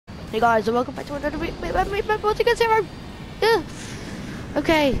Hey guys, and welcome back to another Zero.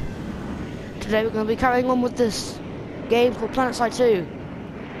 Okay, today we're going to be carrying on with this game called PlanetSide 2.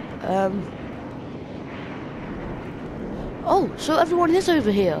 Oh, so everyone is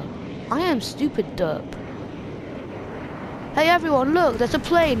over here. I am stupid derp. Hey everyone, look, there's a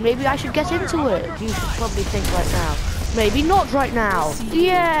plane. Maybe I should get into it. You should probably think right now. Maybe not right now.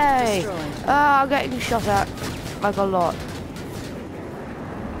 Yay! I'm getting shot at like a lot.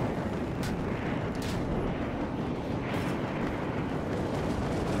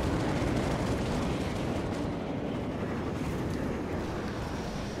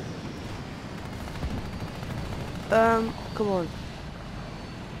 Come on.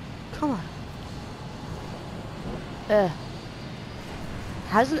 Come on.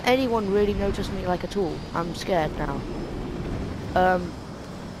 Hasn't anyone really noticed me like at all? I'm scared now.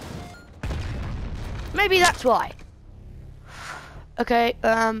 Maybe that's why. Okay,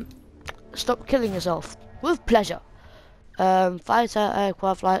 stop killing yourself. With pleasure. Fighter,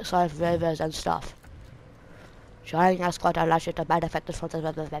 aircraft, light side, rovers and stuff. Trying our squad allows you to benefit the front of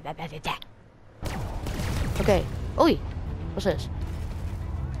the Okay. Oi! What's this?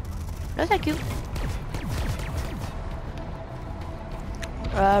 No, thank you.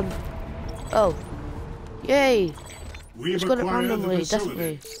 Oh. Yay! It's got it randomly,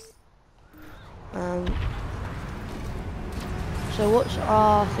 definitely. So what's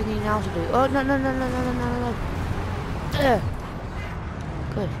our thingy now to do? Oh, no.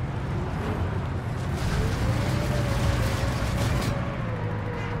 Good.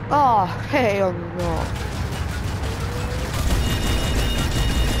 Oh, hell no.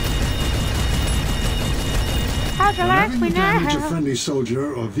 Having damaged a friendly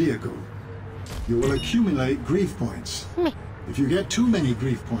soldier or vehicle, you will accumulate grief points. If you get too many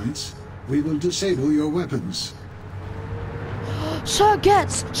grief points, we will disable your weapons. Sir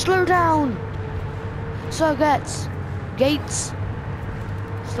Getz, slow down! Sir Getz. Gates.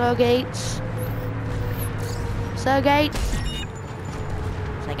 Sir Gates. Sir Gates.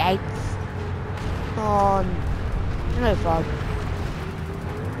 Sir Gates. Come on. No fun.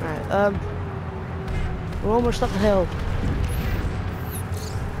 Right, we're almost up the hill.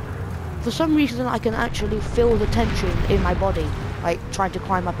 For some reason I can actually feel the tension in my body, like trying to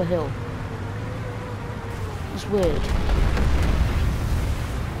climb up a hill. It's weird.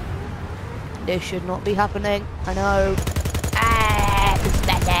 This should not be happening, I know. It's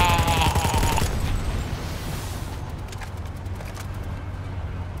better.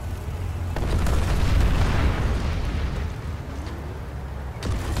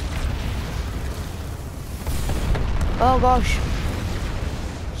 Oh gosh.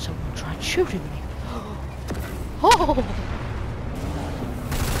 Someone tried shooting me. Oh!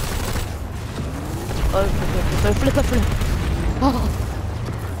 Oh, flip. Oh.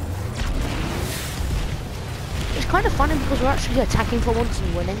 It's kind of funny because we're actually attacking for once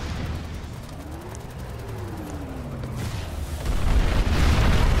and winning.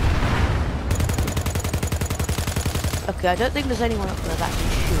 Okay, I don't think there's anyone up there that can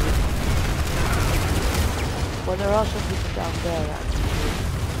shoot. Well, there are some people down there that can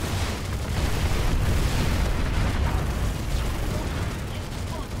shoot.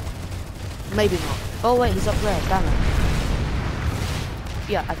 Maybe not. Oh wait, he's up there, damn it.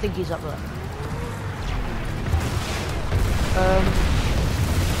 Yeah, I think he's up there.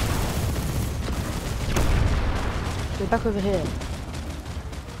 Go back over here.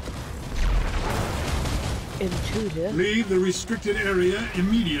 Into here. Leave the restricted area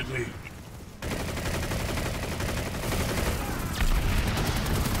immediately.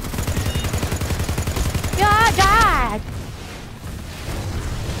 You're dead!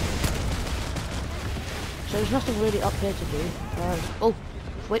 So there's nothing really up here to do. Oh,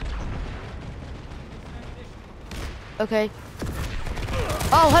 wait. Okay.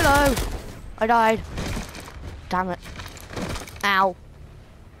 Oh, hello! I died. Damn it. Ow.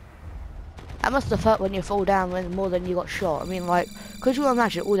 That must have hurt when you fall down when more than you got shot. I mean, like, could you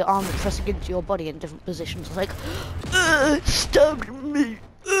imagine all the armor pressing into your body in different positions? It's like, it stabbed me.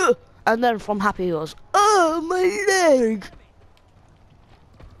 And then from Happy he goes, oh, my leg.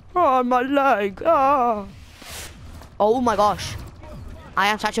 Oh, my leg. Oh. Oh my gosh. I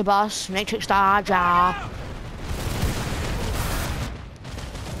am such a boss. Matrix Star Jar.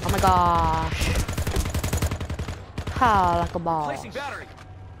 Oh my gosh. Ha, like a boss.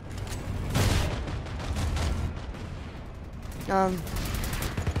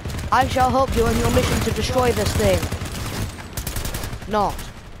 I shall help you in your mission to destroy this thing. Not.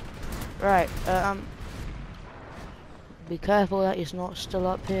 Right, be careful that he's not still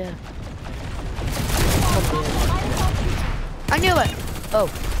up here. I knew it! Oh,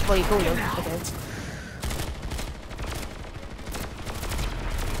 well, you called him. Okay.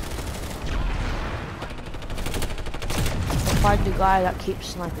 I'll find the guy that keeps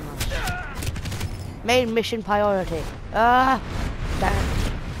sniping us. Main mission priority. Ah! Damn it.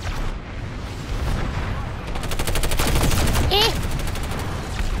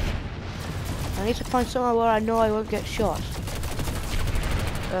 I need to find somewhere where I know I won't get shot.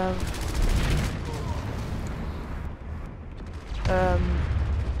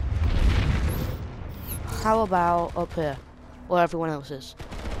 How about up here, where everyone else is?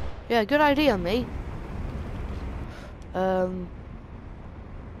 Yeah, good idea, me.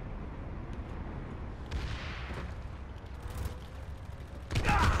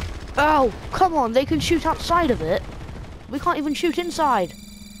 Oh, come on, they can shoot outside of it. We can't even shoot inside.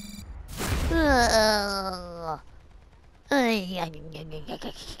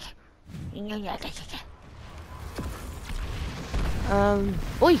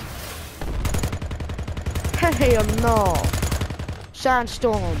 Oi! Hey, no!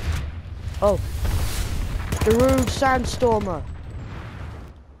 Sandstorm! Oh. The rude sandstormer.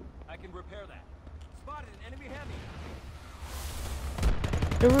 I can repair that. Spotted an enemy heavy.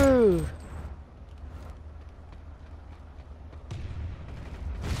 The rude.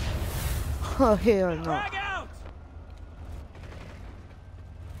 Oh, here no. Frag out!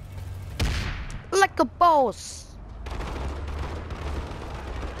 Like a boss!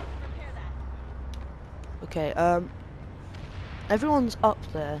 Okay, everyone's up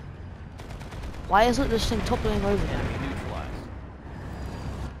there. Why isn't this thing toppling over there? Enemy neutralized.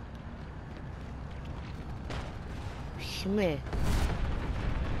 Come here.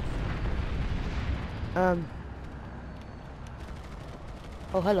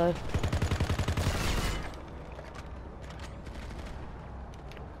 Oh, hello.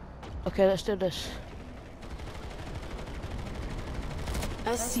 Okay, let's do this.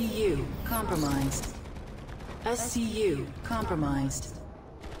 SCU compromised. SCU compromised.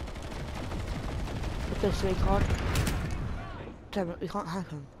 Okay, so we can't. Damn it, we can't hack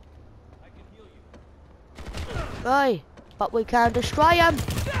him. Aye, but we can destroy him.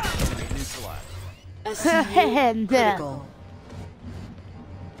 Enemy neutralized. SCU critical.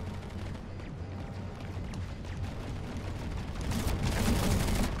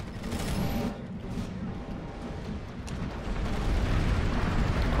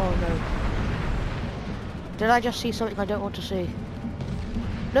 Oh no. Did I just see something I don't want to see?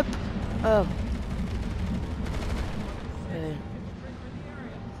 Nope. Oh. Okay.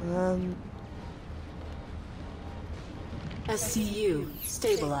 SCU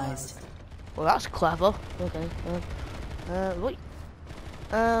stabilized. Well, that's clever. Okay. Wait.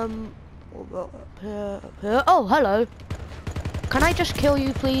 What about up here? Up here? Oh, hello. Can I just kill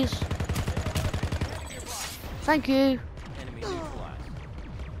you, please? Thank you. Enemy neutralized.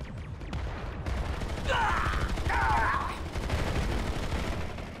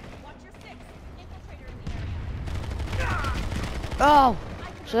 Oh,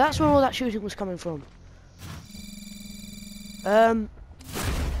 so that's where all that shooting was coming from.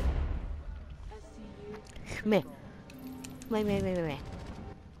 Me.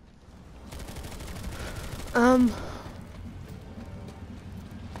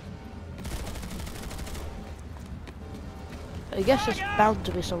 I guess there's bound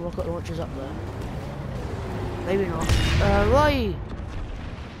to be some rocket launchers up there. Maybe not. Right.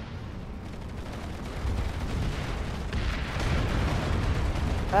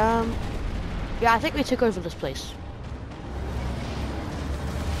 Yeah, I think we took over this place.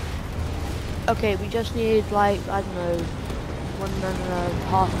 Okay, we just need like, I don't know,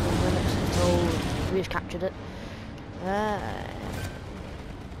 1.5 minutes until we've captured it.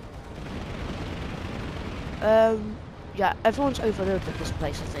 Yeah, everyone's overloaded at this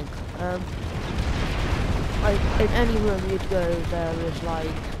place, I think. Like, in any room you'd go, there is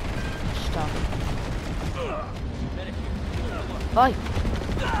like, stuff. Oi!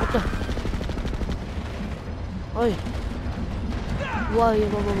 What the? Oi! Whoa!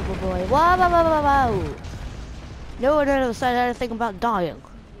 No one ever said anything about dying.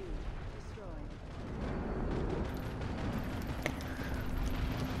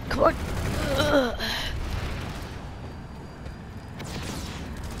 Come on!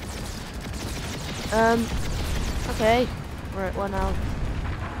 Okay. Right, what now?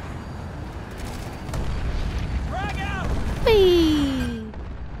 Whee!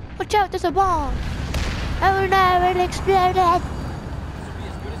 Watch out, there's a bomb! Oh no, it exploded!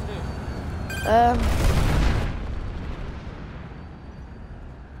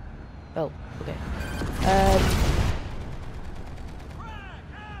 Oh, okay.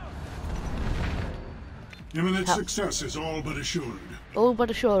 Imminent success is all but assured. All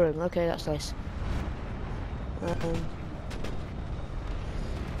but a showroom. Okay, that's nice.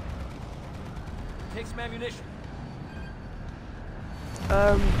 Take some ammunition.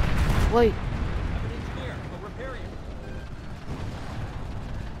 Wait. I'm an engineer. I'll repair you.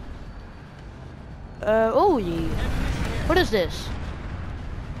 Oh, yeah. What is this?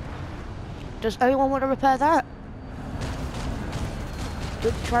 Does anyone want to repair that?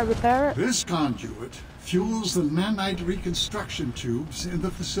 Try repair it? This conduit fuels the nanite reconstruction tubes in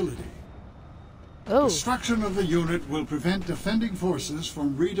the facility. Oh, Destruction of the unit will prevent defending forces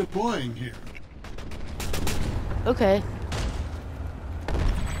from redeploying here. okay.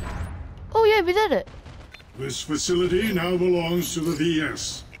 Oh yeah, we did it. This facility now belongs to the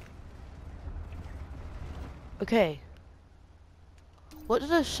VS. Okay. What do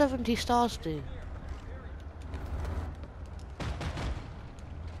those 70 stars do?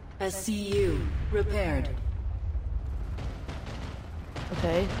 SCU repaired.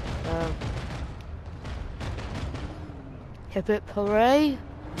 Okay. Hip hip hooray.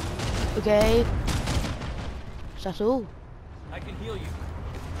 Okay. Is that all? I can heal you.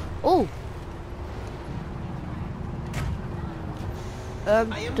 Oh.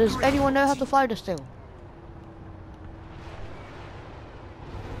 Does anyone know how to fly this thing?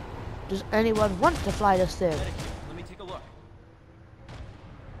 Does anyone want to fly this thing? Let me take a look.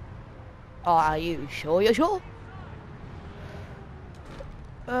 Are you sure you're sure?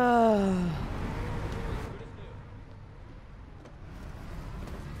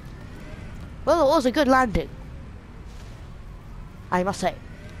 Well, it was a good landing, I must say.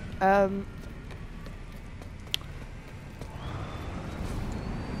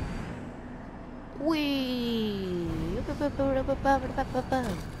 Wee.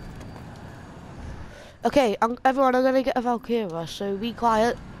 Okay, everyone, I'm gonna get a Valkyra, so be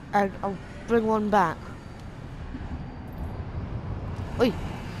quiet, and I'll bring one back. Oi,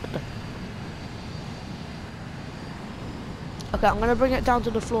 what the? Okay, I'm gonna bring it down to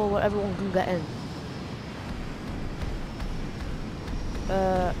the floor where everyone can get in.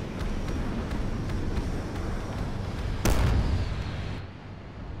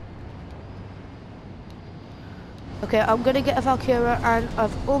 Okay, I'm gonna get a Valkyra, and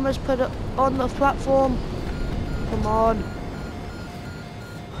I've almost put it on the platform. Come on.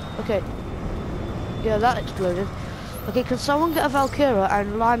 Okay. Yeah, that exploded. Okay, can someone get a Valkyra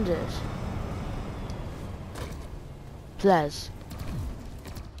and land it? Please.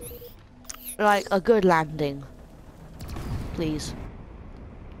 Like, a good landing. Please.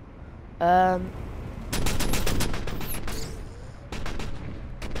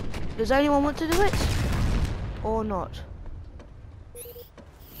 Does anyone want to do it? Or not?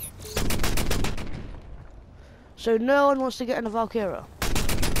 So no one wants to get in a Valkyra.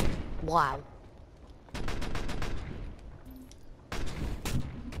 Wow.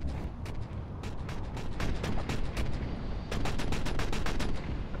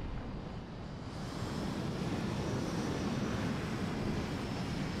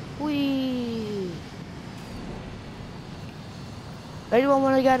 Whee! Anyone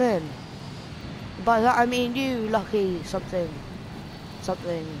want to get in? By that I mean you, Lucky something.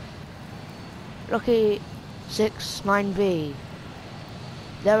 Lucky 69B.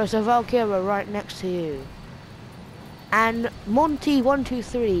 There is a Valkyra right next to you. And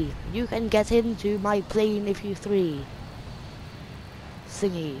Monty123, you can get into my plane if you three.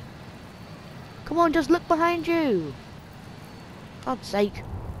 Thingy. Come on, just look behind you. God's sake.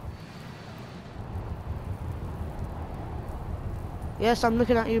 Yes, I'm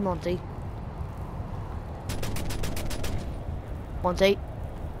looking at you, Monty. Monty.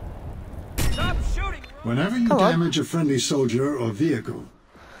 Stop shooting! Whenever you damage a friendly soldier or vehicle,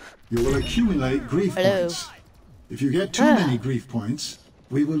 you will accumulate grief points. If you get too many grief points,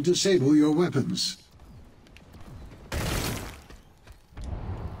 we will disable your weapons. Come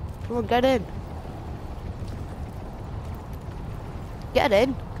on, get in. Get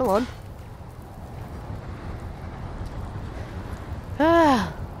in, come on.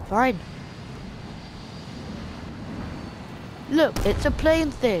 Fine. Look, it's a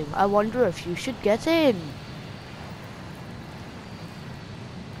plane thing. I wonder if you should get in.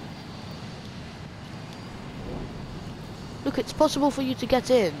 Look, it's possible for you to get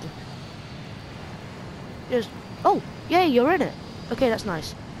in. Just... Oh, yeah, you're in it. Okay, that's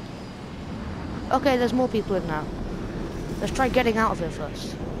nice. Okay, there's more people in now. Let's try getting out of here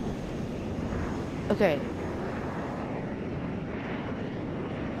first. Okay.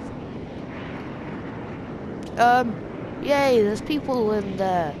 Yay, there's people in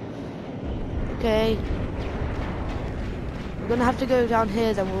there. Okay. We're gonna have to go down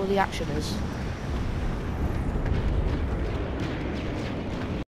here then where all the action is.